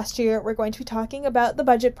with last year, we're going to be talking about the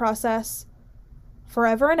budget process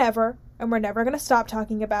forever and ever, and we're never going to stop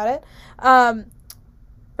talking about it.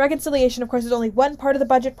 Reconciliation, of course, is only one part of the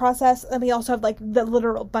budget process, and we also have like the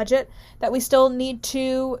literal budget that we still need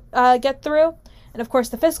to get through. And of course,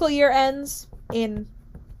 the fiscal year ends in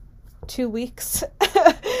 2 weeks.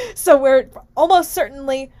 So we're almost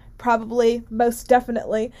certainly, probably, most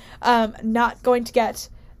definitely, not going to get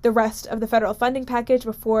the rest of the federal funding package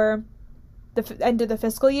before the end of the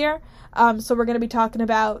fiscal year. So we're going to be talking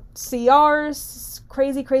about CRs,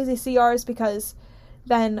 crazy CRs, because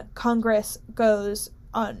then Congress goes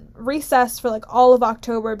on recess for like all of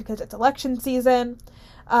October because it's election season.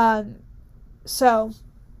 So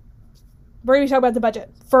we're going to be talking about the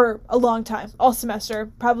budget for a long time, all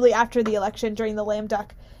semester, probably after the election during the lame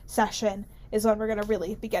duck session is when we're going to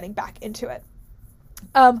really be getting back into it.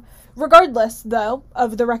 Regardless, though,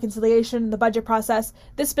 of the reconciliation and the budget process,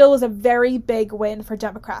 this bill was a very big win for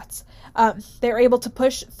Democrats. They were able to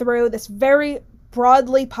push through this very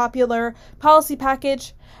broadly popular policy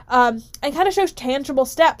package, and kind of shows tangible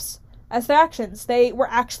steps as their actions. They were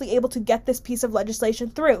actually able to get this piece of legislation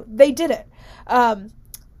through. They did it. And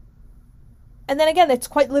then again, it's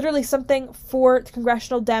quite literally something for the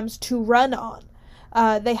congressional Dems to run on.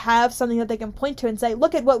 They have something that they can point to and say,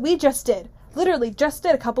 look at what we just did. Literally just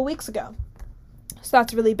did a couple weeks ago. So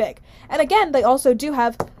that's really big. And again, they also do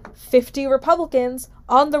have 50 Republicans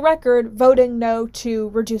on the record voting no to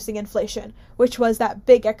reducing inflation, which was that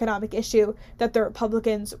big economic issue that the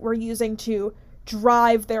Republicans were using to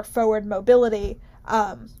drive their forward mobility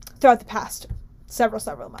throughout the past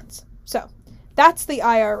several months. So that's the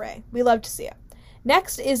IRA. We love to see it.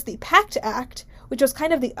 Next is the PACT Act, which was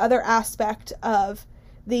kind of the other aspect of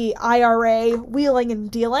the IRA wheeling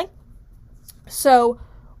and dealing. So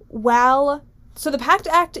the PACT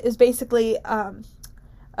Act is basically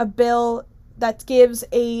a bill that gives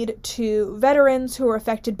aid to veterans who are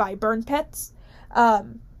affected by burn pits.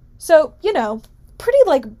 Pretty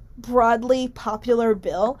broadly popular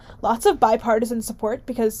bill. Lots of bipartisan support,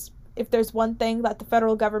 because if there's one thing that the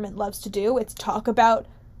federal government loves to do, it's talk about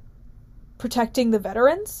protecting the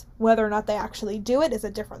veterans. Whether or not they actually do it is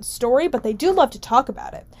a different story, but they do love to talk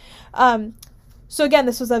about it. So again,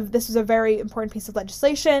 this was a very important piece of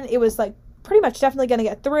legislation. It was pretty much definitely going to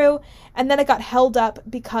get through, and then it got held up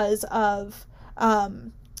because of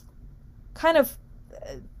kind of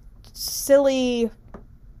silly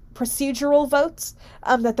procedural votes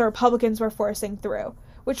that the Republicans were forcing through,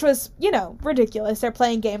 which was, ridiculous. They're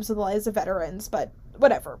playing games with the lives of veterans, but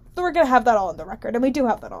whatever. We're going to have that all on the record, and we do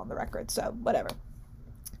have that all on the record, so whatever.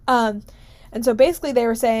 And so basically they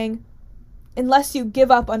were saying, unless you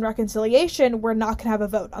give up on reconciliation, we're not going to have a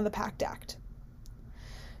vote on the PACT Act.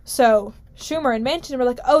 So Schumer and Manchin were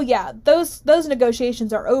like, oh yeah, those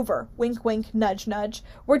negotiations are over. Wink, wink, nudge, nudge.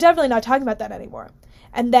 We're definitely not talking about that anymore.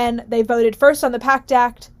 And then they voted first on the PACT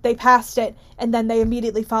Act, they passed it, and then they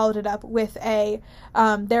immediately followed it up with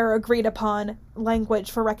their agreed upon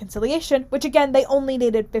language for reconciliation, which again, they only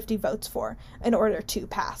needed 50 votes for in order to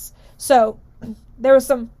pass. So there was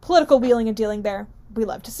some political wheeling and dealing there. We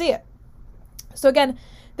love to see it. So again,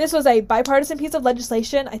 this was a bipartisan piece of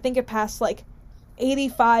legislation. I think it passed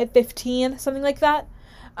 85-15, something like that.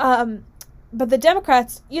 But the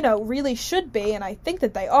Democrats, really should be, and I think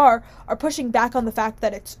that they are pushing back on the fact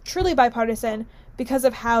that it's truly bipartisan because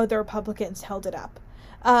of how the Republicans held it up.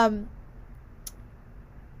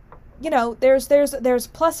 There's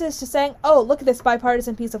pluses to saying, oh, look at this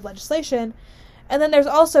bipartisan piece of legislation. And then there's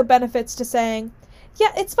also benefits to saying,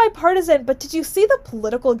 yeah, it's bipartisan, but did you see the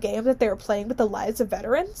political game that they were playing with the lives of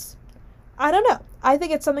veterans? I don't know. I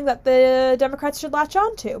think it's something that the Democrats should latch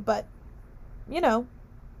on to, but,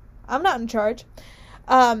 I'm not in charge.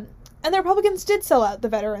 And the Republicans did sell out the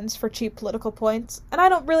veterans for cheap political points, and I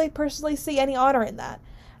don't really personally see any honor in that.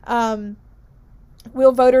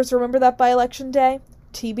 Will voters remember that by Election Day?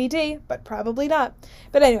 TBD, but probably not.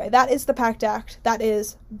 But anyway, that is the PACT Act. That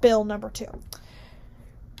is Bill number 2.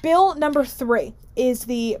 Bill number 3 is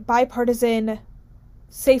the bipartisan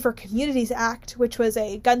Safer Communities Act, which was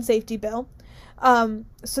a gun safety bill.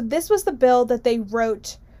 So this was the bill that they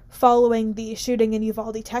wrote following the shooting in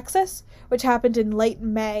Uvalde, Texas, which happened in late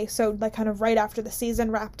May, so kind of right after the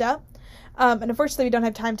season wrapped up. And unfortunately, we don't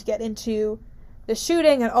have time to get into the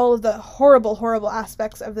shooting and all of the horrible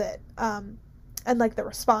aspects of it, and the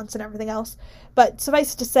response and everything else. But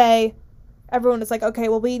suffice to say, everyone is like, okay,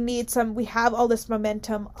 well, we have all this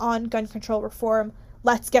momentum on gun control reform.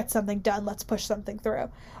 Let's get something done. Let's push something through.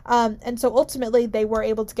 And so ultimately, they were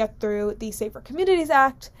able to get through the Safer Communities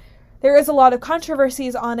Act. There is a lot of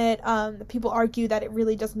controversies on it. People argue that it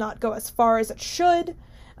really does not go as far as it should,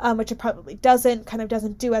 which it probably doesn't. Kind of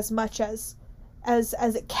doesn't do as much as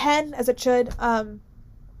it should.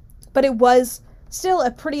 But it was still a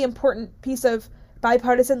pretty important piece of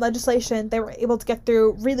bipartisan legislation they were able to get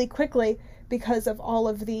through really quickly because of all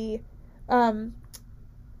of the kind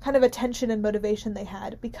of attention and motivation they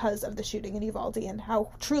had because of the shooting in Uvalde and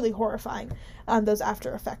how truly horrifying those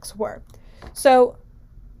after effects were. So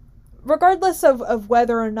regardless of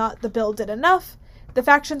whether or not the bill did enough, the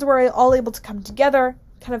factions were all able to come together,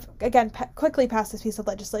 kind of, again, quickly pass this piece of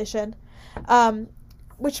legislation,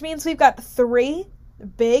 which means we've got 3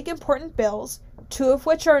 big, important bills, 2 of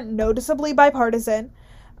which are noticeably bipartisan,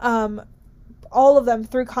 all of them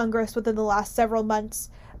through Congress within the last several months,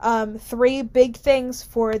 3 big things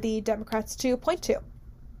for the Democrats to point to.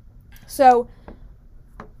 So,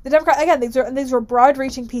 the Democrats, again, these were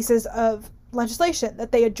broad-reaching pieces of legislation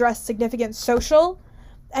that they address significant social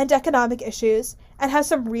and economic issues, and has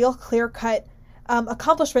some real clear-cut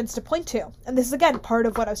accomplishments to point to. And this is, again, part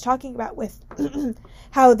of what I was talking about with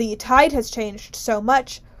how the tide has changed so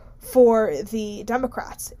much for the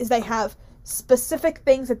Democrats, is they have specific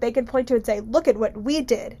things that they can point to and say, look at what we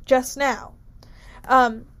did just now.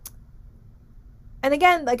 And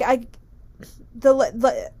again, like on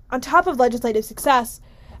top of legislative success,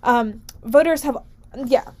 voters have,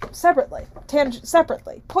 separately,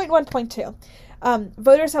 point 1, point 2.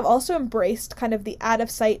 Voters have also embraced kind of the out of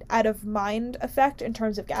sight, out of mind effect in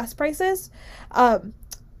terms of gas prices.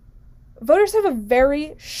 Voters have a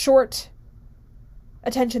very short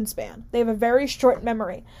attention span. They have a very short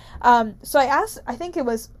memory. So I asked, I think it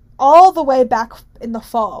was all the way back in the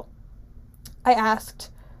fall, I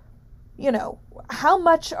asked, how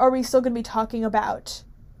much are we still going to be talking about,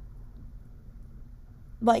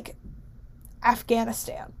 like,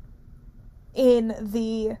 Afghanistan in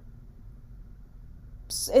the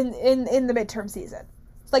midterm season?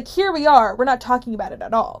 It's like, here we are, we're not talking about it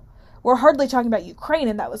at all. We're hardly talking about Ukraine,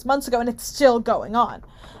 and that was months ago, and it's still going on.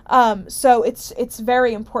 So it's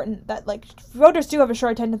very important that, like, voters do have a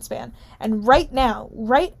short attention span. And right now,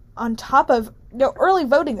 right on top of, early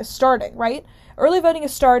voting is starting, right? Early voting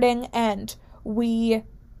is starting, and we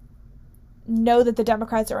know that the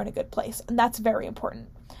Democrats are in a good place, and that's very important.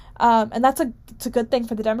 And it's a good thing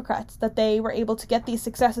for the Democrats that they were able to get these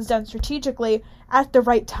successes done strategically at the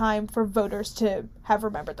right time for voters to have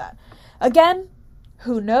remembered that. Again,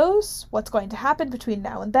 who knows what's going to happen between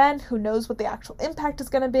now and then? Who knows what the actual impact is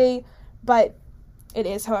going to be? But it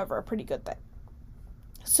is, however, a pretty good thing.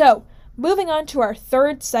 So, moving on to our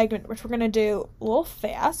third segment, which we're going to do a little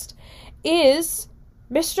fast, is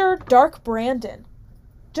Mr. Dark Brandon.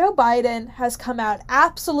 Joe Biden has come out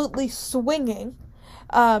absolutely swinging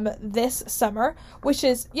this summer, which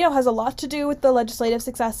is, has a lot to do with the legislative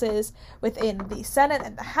successes within the Senate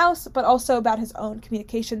and the House, but also about his own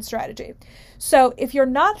communication strategy. So if you're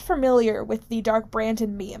not familiar with the Dark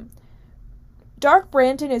Brandon meme, Dark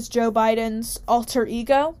Brandon is Joe Biden's alter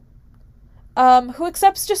ego, who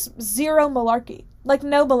accepts just zero malarkey, like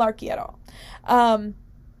no malarkey at all.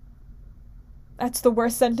 That's the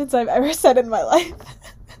worst sentence I've ever said in my life.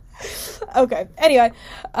 Okay, anyway,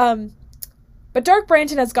 but Dark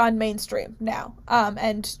Brandon has gone mainstream now,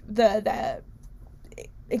 and the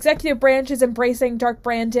executive branch is embracing Dark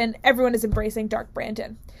Brandon. Everyone is embracing Dark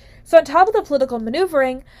Brandon. So on top of the political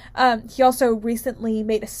maneuvering, he also recently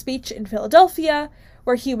made a speech in Philadelphia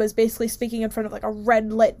where he was basically speaking in front of like a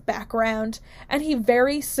red-lit background, and he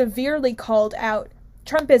very severely called out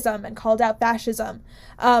Trumpism and called out fascism.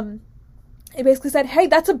 He basically said, hey,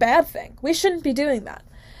 that's a bad thing. We shouldn't be doing that.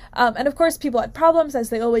 And of course, people had problems, as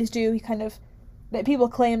they always do. That people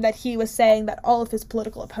claim that he was saying that all of his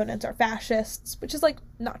political opponents are fascists, which is, like,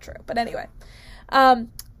 not true. But anyway. And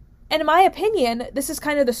in my opinion, this is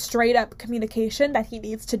kind of the straight-up communication that he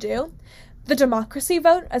needs to do. The democracy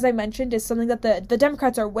vote, as I mentioned, is something that the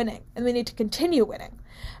Democrats are winning, and they need to continue winning.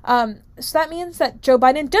 So that means that Joe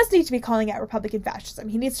Biden does need to be calling out Republican fascism.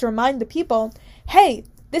 He needs to remind the people, hey,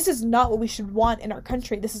 this is not what we should want in our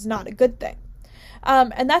country. This is not a good thing.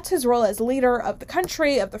 And that's his role as leader of the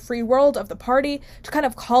country, of the free world, of the party, to kind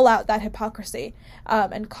of call out that hypocrisy,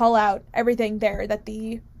 and call out everything there that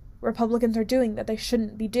the Republicans are doing that they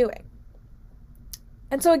shouldn't be doing.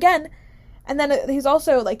 And so again, and then he's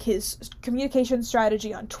also, like, his communication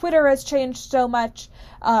strategy on Twitter has changed so much,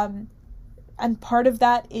 and part of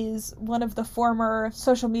that is one of the former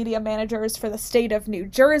social media managers for the state of New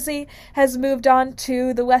Jersey has moved on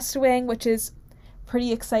to the West Wing, which is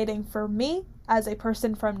pretty exciting for me as a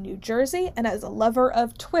person from New Jersey and as a lover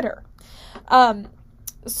of Twitter.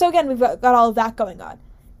 So again, we've got all of that going on.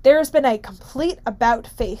 There's been a complete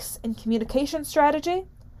about-face in communication strategy,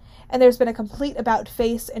 and there's been a complete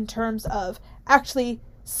about-face in terms of actually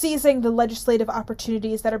seizing the legislative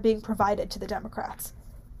opportunities that are being provided to the Democrats.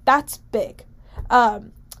 That's big.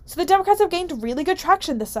 So the Democrats have gained really good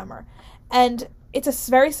traction this summer, and it's a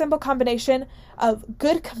very simple combination of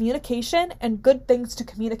good communication and good things to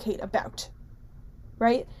communicate about,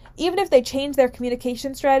 right? Even if they changed their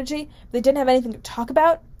communication strategy, if they didn't have anything to talk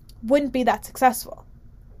about, wouldn't be that successful.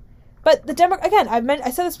 But again, I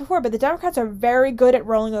said this before, but the Democrats are very good at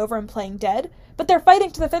rolling over and playing dead, but they're fighting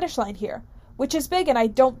to the finish line here, which is big, and I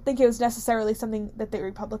don't think it was necessarily something that the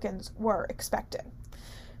Republicans were expecting.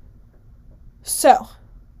 So,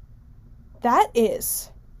 that is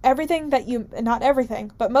everything that not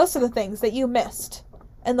everything, but most of the things that you missed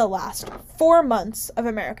in the last 4 months of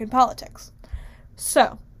American politics.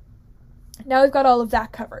 So, now we've got all of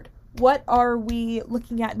that covered. What are we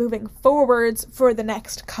looking at moving forwards for the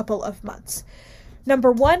next couple of months?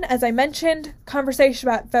 Number one, as I mentioned, conversation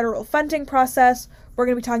about federal funding process. We're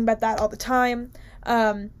going to be talking about that all the time.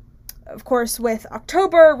 Of course, with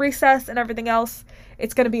October, recess, and everything else,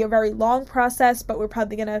 it's going to be a very long process, but we're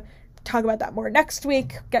probably going to talk about that more next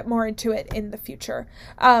week, get more into it in the future.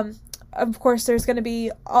 Of course, there's going to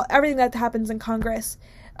be everything that happens in Congress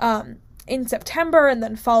in September, and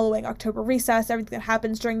then following October recess, everything that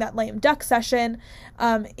happens during that lame duck session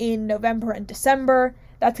in November and December.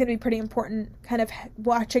 That's going to be pretty important, kind of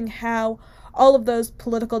watching how all of those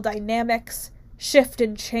political dynamics shift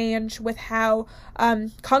and change with how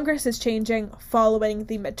Congress is changing following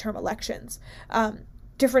the midterm elections.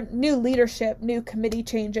 Different new leadership, new committee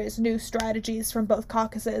changes, new strategies from both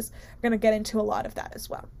caucuses. We're going to get into a lot of that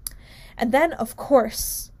as well. And then, of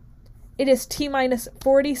course, it is T-minus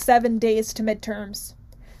 47 days to midterms.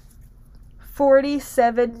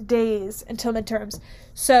 47 days until midterms.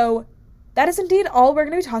 So that is indeed all we're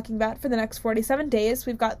going to be talking about for the next 47 days.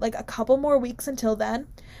 We've got like a couple more weeks until then.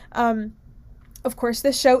 Of course,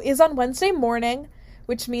 this show is on Wednesday morning,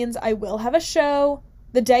 which means I will have a show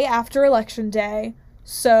the day after Election Day.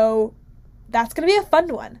 So that's going to be a fun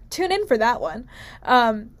one. Tune in for that one.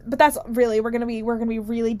 But that's really, we're going to be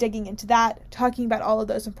really digging into that, talking about all of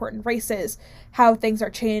those important races, how things are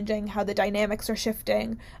changing, how the dynamics are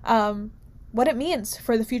shifting, what it means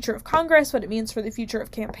for the future of Congress, what it means for the future of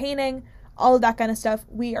campaigning, all of that kind of stuff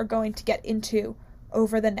we are going to get into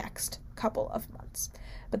over the next couple of months.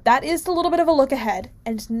 But that is a little bit of a look ahead.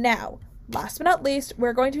 And now, last but not least,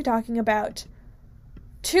 we're going to be talking about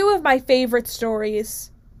two of my favorite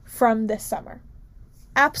stories from this summer.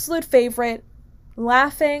 Absolute favorite.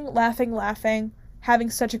 Laughing, having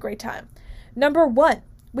such a great time. Number one,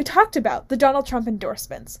 we talked about the Donald Trump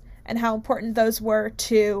endorsements and how important those were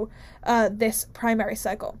to this primary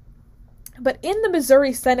cycle. But in the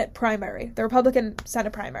Missouri Senate primary, the Republican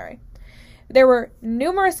Senate primary, there were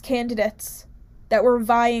numerous candidates that were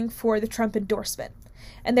vying for the Trump endorsement.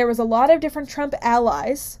 And there was a lot of different Trump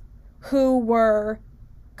allies who were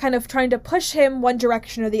kind of trying to push him one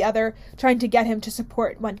direction or the other, trying to get him to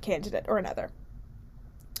support one candidate or another.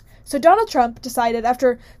 So Donald Trump decided,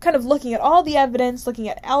 after kind of looking at all the evidence, looking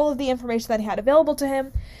at all of the information that he had available to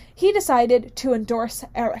him, he decided to endorse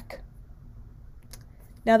Eric.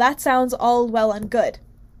 Now that sounds all well and good,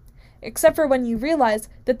 except for when you realize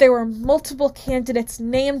that there were multiple candidates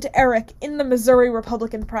named Eric in the Missouri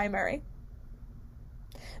Republican primary.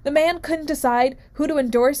 The man couldn't decide who to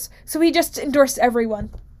endorse, so he just endorsed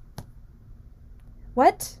everyone.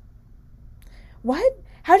 What?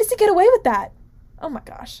 How does he get away with that? Oh my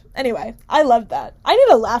gosh. Anyway, I loved that. I need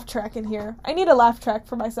a laugh track in here. I need a laugh track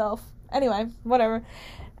for myself. Anyway, whatever.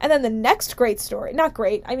 And then the next great story, not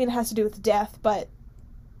great, I mean it has to do with death, but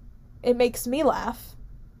it makes me laugh.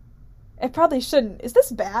 It probably shouldn't. Is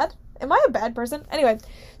this bad? Am I a bad person? Anyway,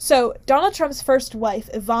 so Donald Trump's first wife,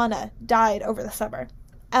 Ivana, died over the summer.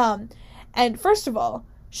 And first of all,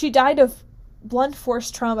 she died of blunt force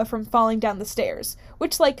trauma from falling down the stairs,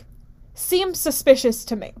 which, seems suspicious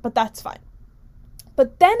to me, but that's fine.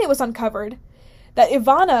 But then it was uncovered that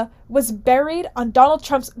Ivana was buried on Donald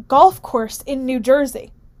Trump's golf course in New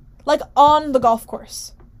Jersey. On the golf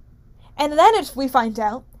course. And then we find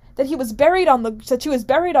out that she was buried on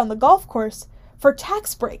the golf course for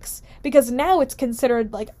tax breaks, because now it's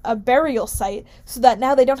considered, a burial site, so that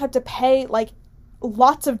now they don't have to pay,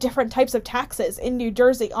 lots of different types of taxes in New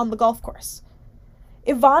Jersey on the golf course.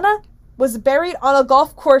 Ivana was buried on a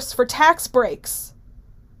golf course for tax breaks.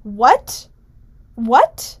 What?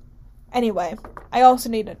 Anyway, I also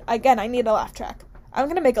I need a laugh track. I'm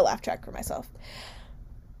going to make a laugh track for myself.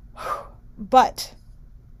 But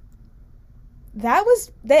that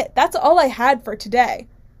was it. That's all I had for today,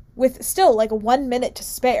 with still 1 minute to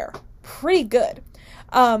spare. Pretty good.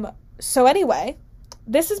 So anyway,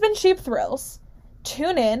 this has been Sheep Thrills.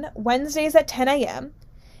 Tune in Wednesdays at 10 a.m.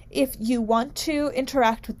 If you want to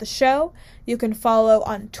interact with the show, you can follow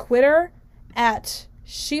on Twitter at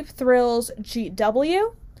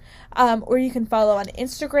SheepThrillsGW, or you can follow on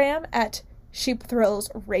Instagram at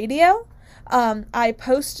SheepThrillsRadio. I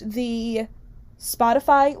post the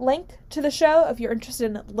Spotify link to the show if you're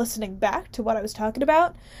interested in listening back to what I was talking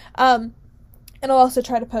about. And I'll also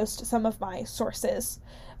try to post some of my sources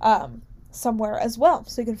somewhere as well.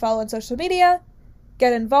 So you can follow on social media,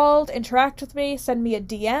 get involved, interact with me, send me a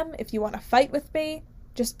DM if you want to fight with me.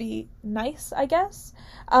 Just be nice, I guess.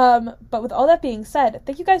 But with all that being said,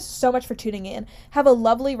 thank you guys so much for tuning in. Have a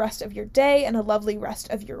lovely rest of your day and a lovely rest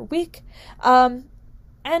of your week.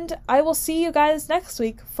 And I will see you guys next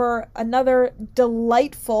week for another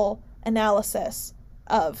delightful analysis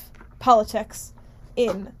of politics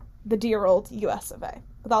in the dear old US of A.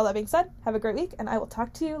 with all that being said, have a great week, and I will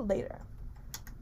talk to you later.